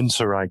 every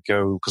winter I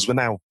go, because we're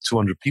now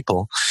 200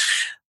 people.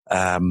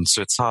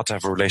 So it's hard to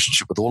have a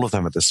relationship with all of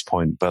them at this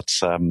point. But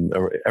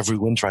every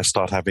winter I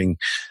start having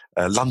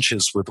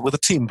lunches with a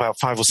team, about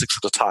 5 or 6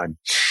 at a time.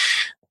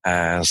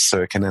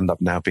 So it can end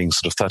up now being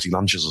sort of 30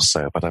 lunches or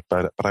so, but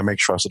I make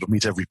sure I sort of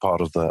meet every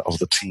part of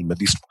the team at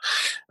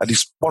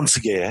least once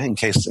a year in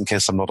case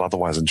I'm not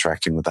otherwise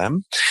interacting with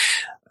them.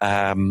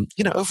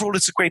 Overall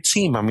it's a great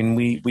team. I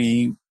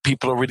mean,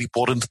 people are really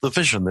bought into the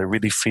vision. They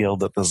really feel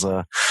that there's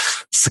a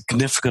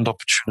significant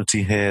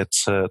opportunity here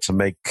to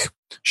make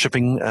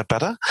shipping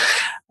better,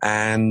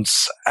 and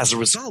as a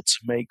result, to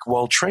make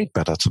world trade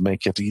better, to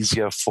make it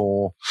easier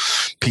for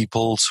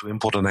people to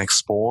import and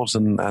export,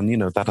 and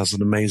that has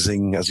an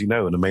amazing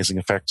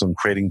effect on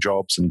creating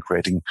jobs and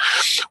creating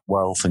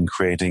wealth and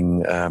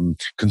creating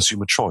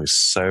consumer choice.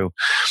 So,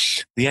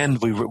 the end,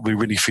 we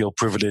really feel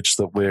privileged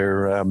that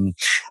we're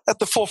at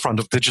the forefront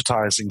of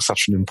digitizing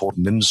such an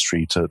important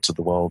industry to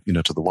the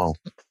world.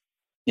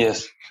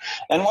 Yes.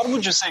 And what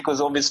would you say, because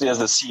obviously as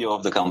the CEO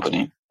of the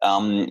company,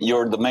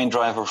 you're the main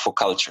driver for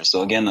culture.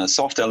 So again, a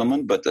soft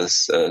element, but a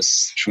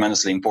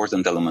tremendously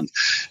important element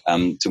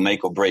to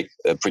make or break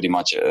pretty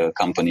much a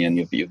company.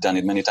 And you've done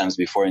it many times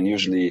before, and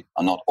usually,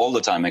 not all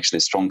the time actually,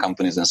 strong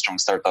companies and strong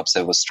startups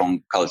have a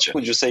strong culture.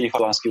 Would you say, if I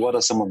ask you, what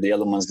are some of the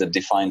elements that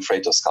define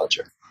Freightos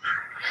culture?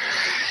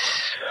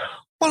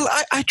 Well,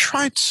 I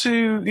try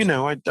to,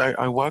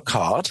 I work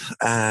hard,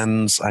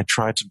 and I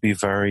try to be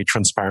very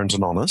transparent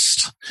and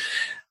honest.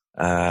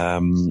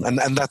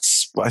 And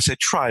that's, I say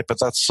try, but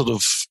that's sort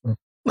of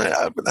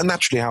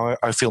naturally how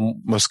I feel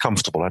most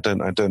comfortable. I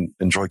don't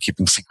enjoy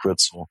keeping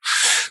secrets or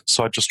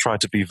So I just try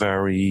to be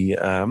very,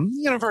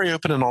 very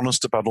open and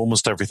honest about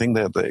almost everything,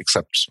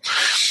 except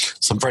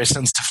some very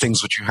sensitive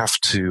things which you have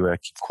to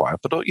keep quiet.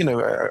 But I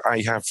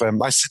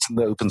sit in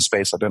the open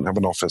space. I don't have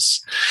an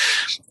office.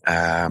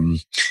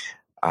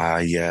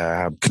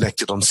 I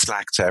connected on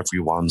Slack to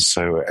everyone,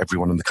 so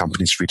everyone in the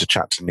company is free to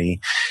chat to me.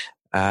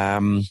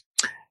 And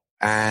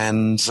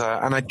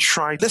I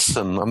try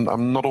listen.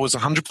 I'm not always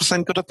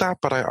 100% good at that,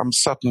 but I'm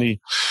certainly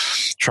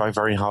try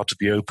very hard to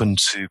be open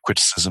to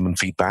criticism and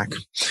feedback.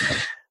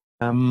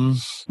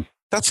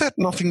 That's it.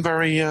 Nothing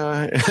very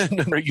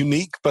very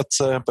unique, but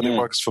it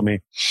works for me.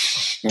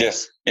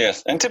 Yes.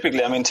 And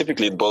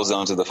typically it boils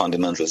down to the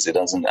fundamentals. It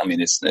doesn't,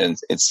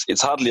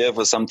 it's hardly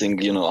ever something,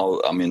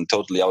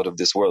 totally out of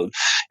this world.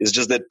 It's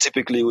just that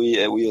typically we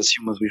as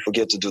humans, we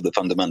forget to do the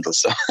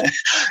fundamentals. So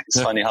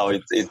it's funny how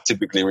it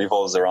typically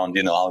revolves around,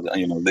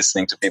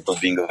 listening to people,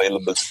 being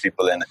available to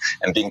people and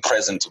being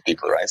present to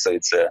people, right? So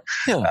it's,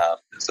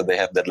 so they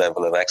have that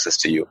level of access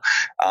to you.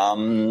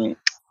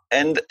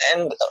 And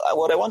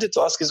what I wanted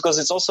to ask is, because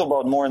it's also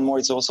about more and more,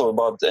 it's also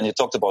about, and you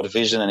talked about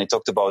vision and you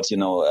talked about,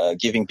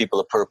 giving people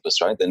a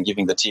purpose, right? And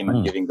giving the team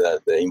and giving the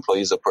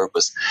employees a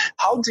purpose.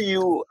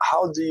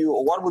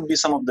 What would be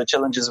some of the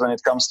challenges when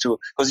it comes to,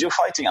 because you're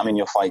fighting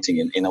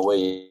in a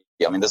way.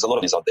 There's a lot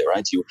of these out there,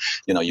 right? Your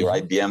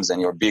IBMs and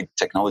your big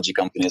technology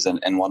companies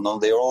and whatnot,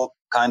 they're all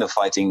kind of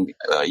fighting.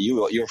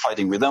 You're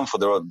fighting with them for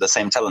the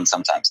same talent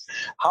sometimes.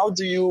 How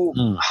do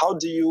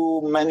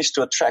you manage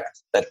to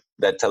attract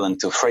that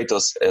talent to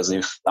Freightos as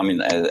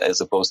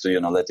opposed to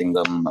letting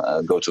them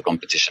go to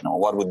competition? Or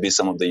what would be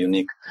some of the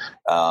unique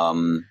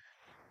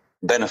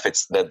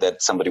benefits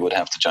that somebody would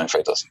have to join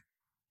Freightos?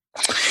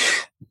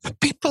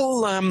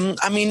 People,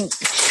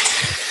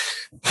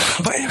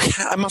 but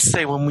I must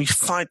say, when we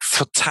fight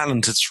for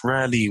talent, it's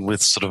rarely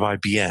with sort of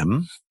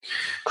IBM.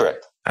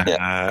 Correct.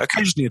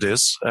 Occasionally it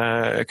is.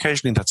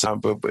 Occasionally that's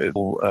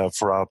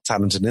for our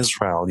talent in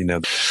Israel,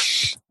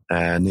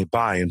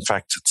 nearby. In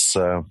fact, it's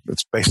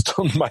based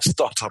on my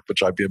startup,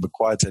 which IBM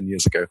acquired 10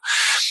 years ago.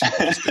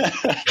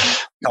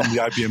 On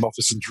the IBM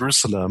office in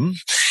Jerusalem.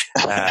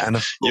 And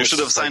of course, you should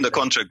have signed a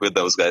contract with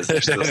those guys. I'm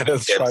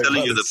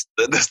telling you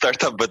the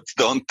startup, but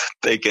don't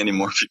take any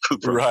more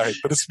people. Right,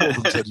 but it's more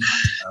than 10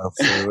 years now,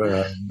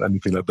 so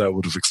anything like that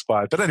would have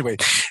expired. But anyway,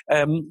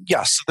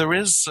 so there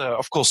is,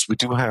 of course, we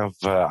do have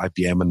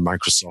IBM and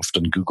Microsoft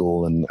and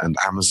Google and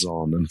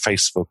Amazon and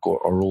Facebook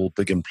are all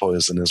big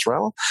employers in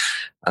Israel,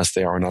 as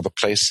they are in other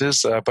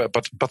places.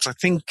 But I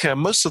think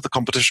most of the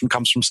competition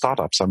comes from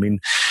startups.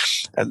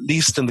 At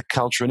least in the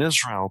culture in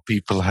Israel,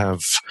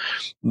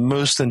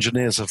 most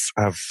engineers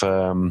have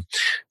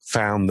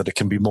found that it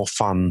can be more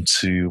fun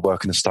to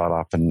work in a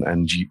startup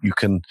and you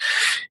can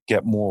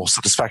get more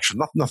satisfaction.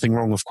 Nothing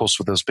wrong, of course,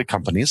 with those big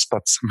companies,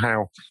 but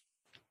somehow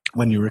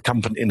when you're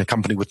in a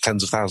company with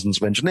tens of thousands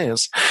of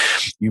engineers,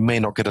 you may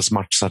not get as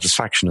much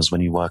satisfaction as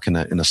when you work in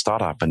a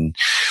startup, and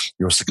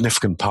you're a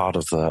significant part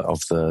of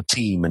the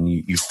team, and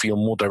you feel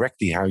more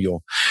directly how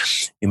you're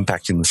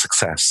impacting the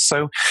success.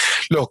 So,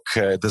 look,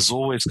 there's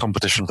always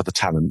competition for the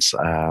talent.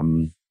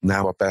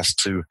 Now our best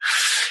to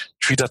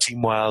treat our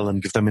team well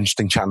and give them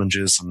interesting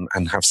challenges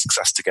and have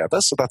success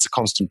together. So that's a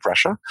constant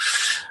pressure.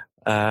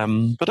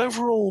 But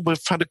overall,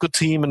 we've had a good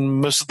team, and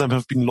most of them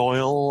have been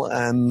loyal.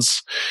 And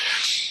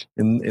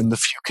in the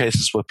few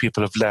cases where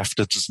people have left,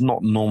 it has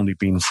not normally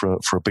been for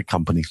a big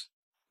company.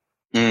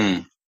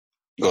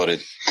 Got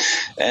it.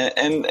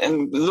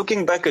 And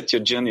looking back at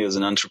your journey as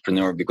an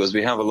entrepreneur, because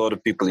we have a lot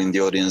of people in the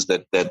audience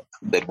that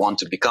want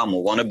to become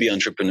or want to be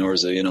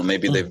entrepreneurs, or,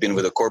 maybe they've been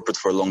with a corporate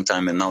for a long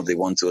time and now they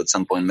want to at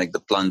some point make the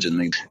plunge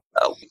and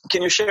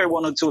can you share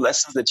one or two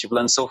lessons that you've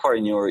learned so far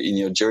in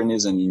your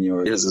journeys and in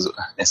your years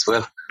as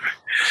well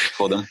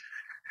for them?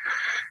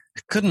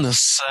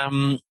 Goodness.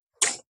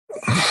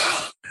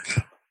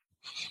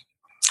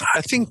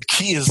 I think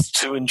key is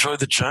to enjoy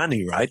the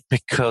journey, right?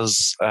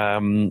 Because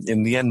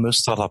in the end, most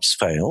startups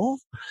fail.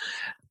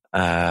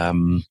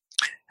 And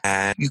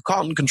you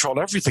can't control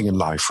everything in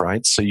life,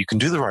 right? So you can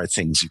do the right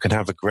things. You can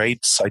have a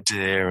great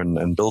idea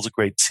and build a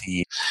great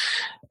team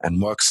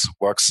and work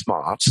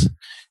smart,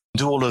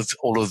 do all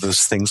of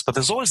those things. But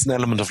there's always an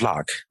element of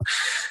luck.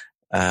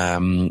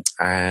 And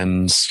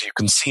you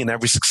can see in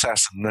every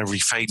success and every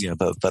failure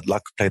that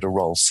luck played a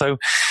role. So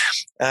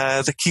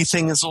the key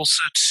thing is also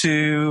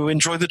to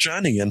enjoy the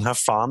journey and have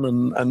fun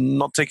and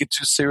not take it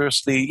too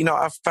seriously.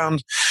 I've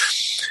found,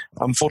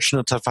 I'm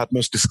fortunate I've had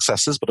mostly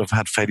successes, but I've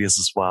had failures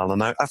as well.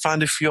 And I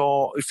found if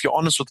you're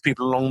honest with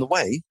people along the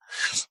way,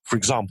 for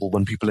example,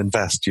 when people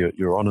invest,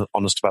 you're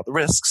honest about the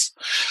risks,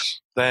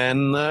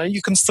 then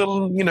you can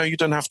still, you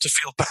don't have to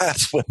feel bad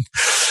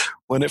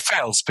when it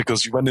fails,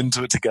 because you went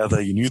into it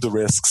together, you knew the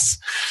risks.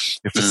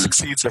 If it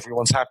succeeds,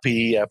 everyone's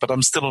happy. But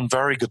I'm still on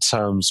very good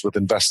terms with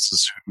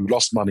investors who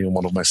lost money on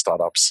one of my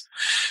startups.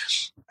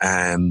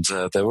 And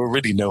there were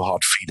really no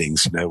hard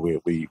feelings.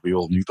 We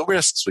all knew the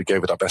risks. We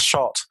gave it our best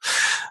shot.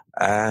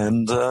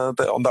 And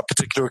on that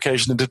particular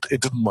occasion,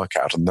 it didn't work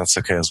out, and that's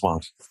okay as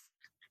well.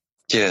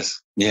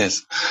 Yes.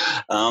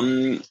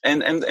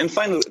 And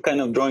final,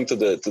 kind of drawing to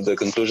the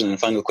conclusion and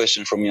final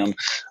question from me. I'm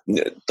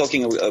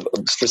talking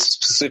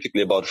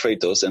specifically about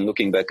Freightos and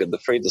looking back at the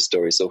Freightos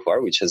story so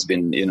far, which has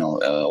been,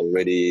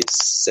 already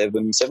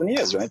seven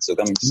years, right? So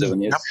coming to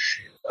 7 years. Yep.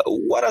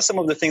 What are some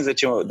of the things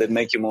that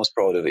make you most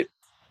proud of it?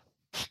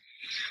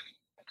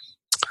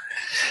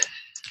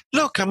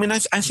 Look, I mean, I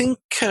think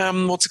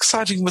what's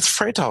exciting with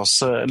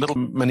Freightos,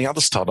 many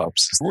other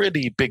startups, is a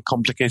really big,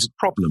 complicated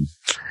problem.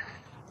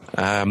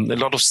 A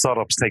lot of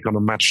startups take on a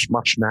much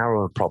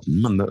narrower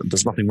problem, and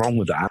there's nothing wrong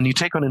with that. And you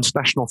take on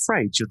international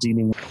freight, you're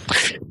dealing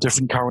with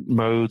different current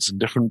modes and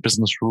different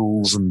business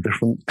rules and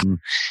different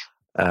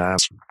a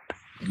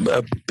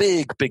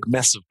big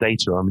mess of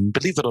data. I mean,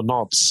 believe it or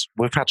not,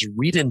 we've had to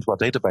read into our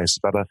database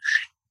about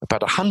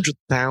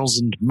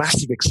 100,000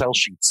 massive Excel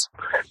sheets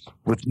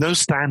with no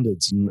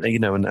standards and a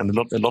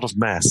lot of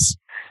mess.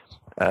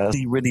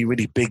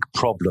 Really big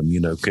problem,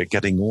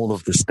 getting all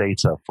of this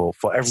data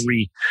for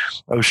every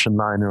ocean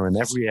liner and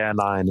every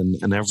airline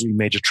and every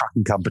major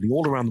trucking company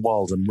all around the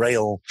world, and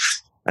rail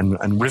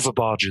and river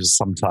barges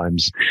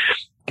sometimes.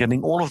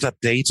 Getting all of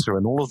that data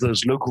and all of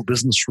those local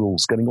business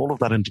rules, getting all of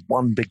that into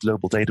one big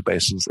global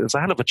database is a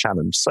hell of a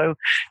challenge. So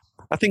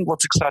I think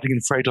what's exciting in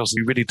Freightos,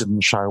 we really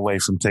didn't shy away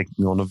from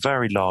taking on a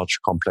very large,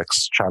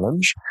 complex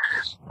challenge,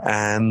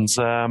 and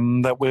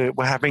that we're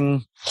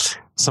having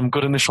some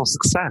good initial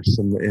success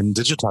in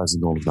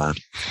digitizing all of that.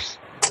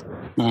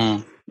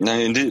 No,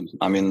 indeed.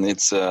 I mean,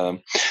 it's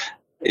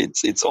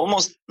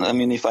almost, I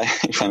mean, if I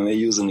may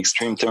use an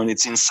extreme term,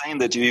 it's insane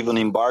that you even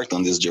embarked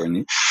on this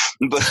journey.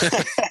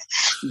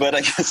 But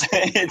I guess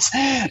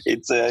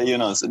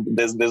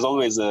there's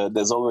always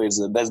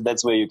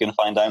that's where you can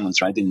find diamonds,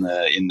 right?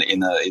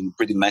 In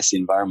pretty messy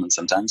environments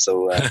sometimes.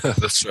 So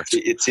that's right.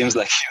 It seems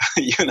like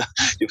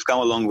you've come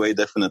a long way,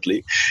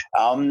 definitely.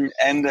 And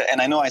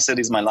I know I said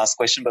it's my last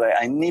question, but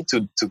I need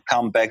to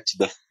come back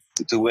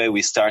to where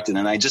we started,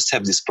 and I just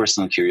have this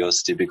personal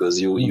curiosity because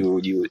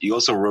you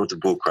also wrote a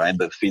book, right?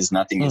 That Fizz,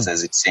 Nothing Is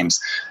As It Seems.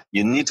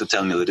 You need to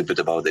tell me a little bit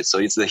about it. So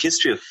it's the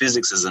history of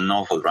physics as a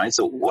novel, right?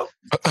 So what?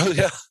 Oh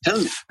yeah.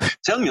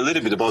 Tell me a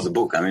little bit about the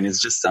book. I mean,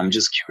 I'm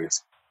just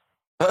curious.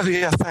 Oh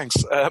yeah, thanks.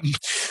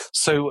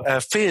 So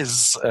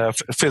Fizz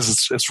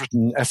it's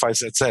written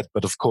F-I-Z-Z,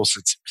 but of course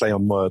it's a play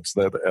on words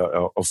of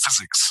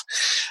physics.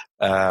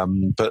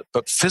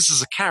 But Fizz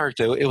is a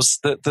character. It was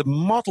the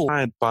model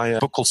by a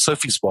book called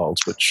Sophie's World,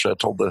 which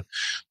told the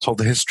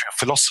history of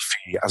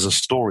philosophy as a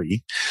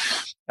story.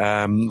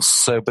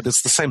 But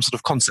it's the same sort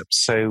of concept.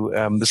 So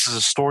this is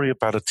a story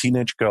about a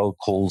teenage girl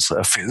called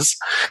Fizz,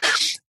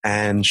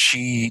 and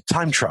she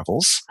time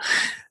travels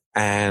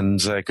and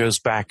goes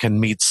back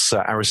and meets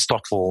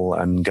Aristotle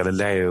and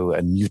Galileo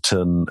and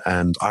Newton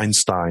and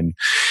Einstein,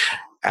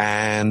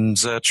 and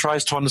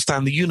tries to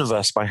understand the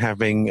universe by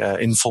having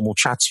informal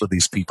chats with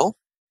these people,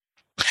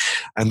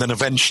 and then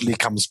eventually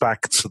comes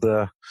back to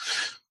the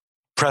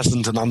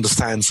present and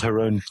understands her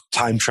own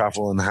time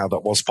travel and how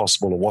that was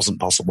possible or wasn't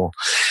possible.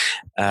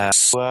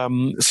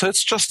 So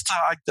it's just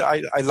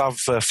I love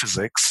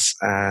physics,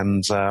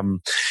 and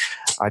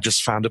I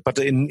just found it. But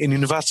in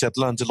university, I'd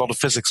learned a lot of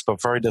physics,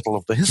 but very little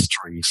of the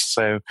history.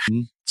 So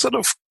sort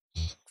of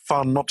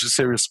fun, not too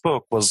serious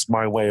book was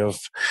my way of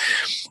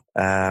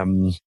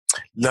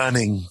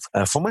learning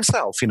for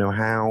myself,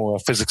 how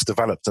physics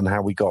developed and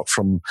how we got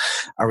from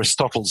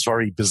Aristotle's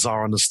very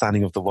bizarre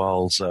understanding of the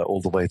world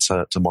all the way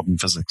to modern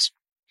physics.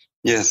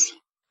 Yes.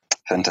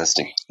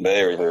 Fantastic.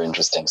 Very, very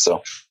interesting.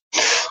 So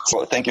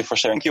thank you for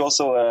sharing. Thank you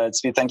also,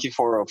 Tzvi, thank you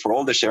for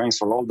all the sharings,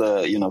 for all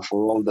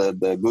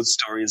the good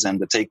stories and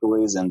the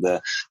takeaways and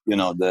the you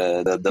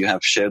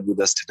have shared with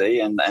us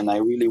today. And I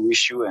really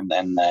wish you and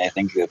I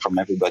think from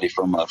everybody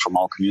from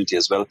our community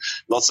as well,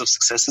 lots of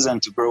successes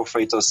and to grow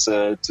Freightos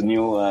to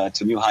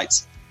new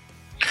heights.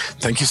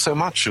 Thank you so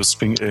much. It's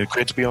been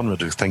great to be on,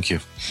 Radu. Thank you.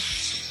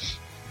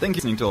 Thank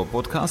you for listening to our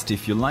podcast.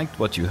 If you liked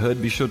what you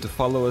heard, be sure to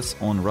follow us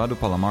on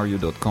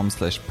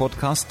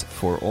radupalamario.com/podcast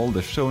for all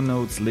the show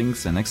notes,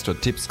 links, and extra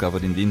tips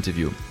covered in the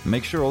interview.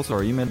 Make sure also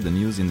our email the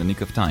news in the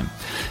nick of time.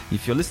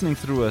 If you're listening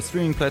through a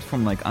streaming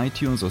platform like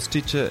iTunes or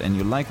Stitcher and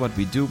you like what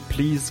we do,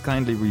 please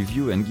kindly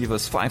review and give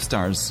us 5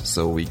 stars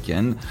so we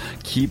can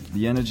keep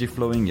the energy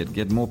flowing and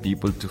get more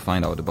people to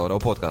find out about our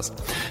podcast.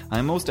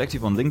 I'm most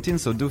active on LinkedIn,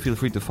 so do feel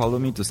free to follow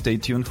me to stay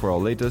tuned for our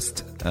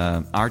latest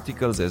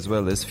articles as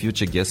well as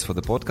future guests for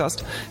the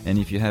podcast. And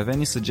if you have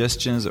any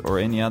suggestions or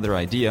any other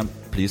idea,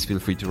 please feel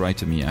free to write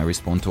to me. I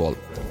respond to all.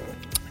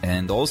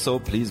 And also,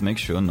 please make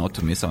sure not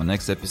to miss our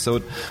next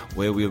episode,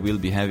 where we will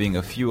be having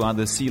a few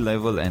other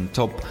C-level and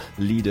top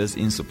leaders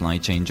in supply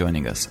chain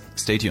joining us.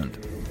 Stay tuned.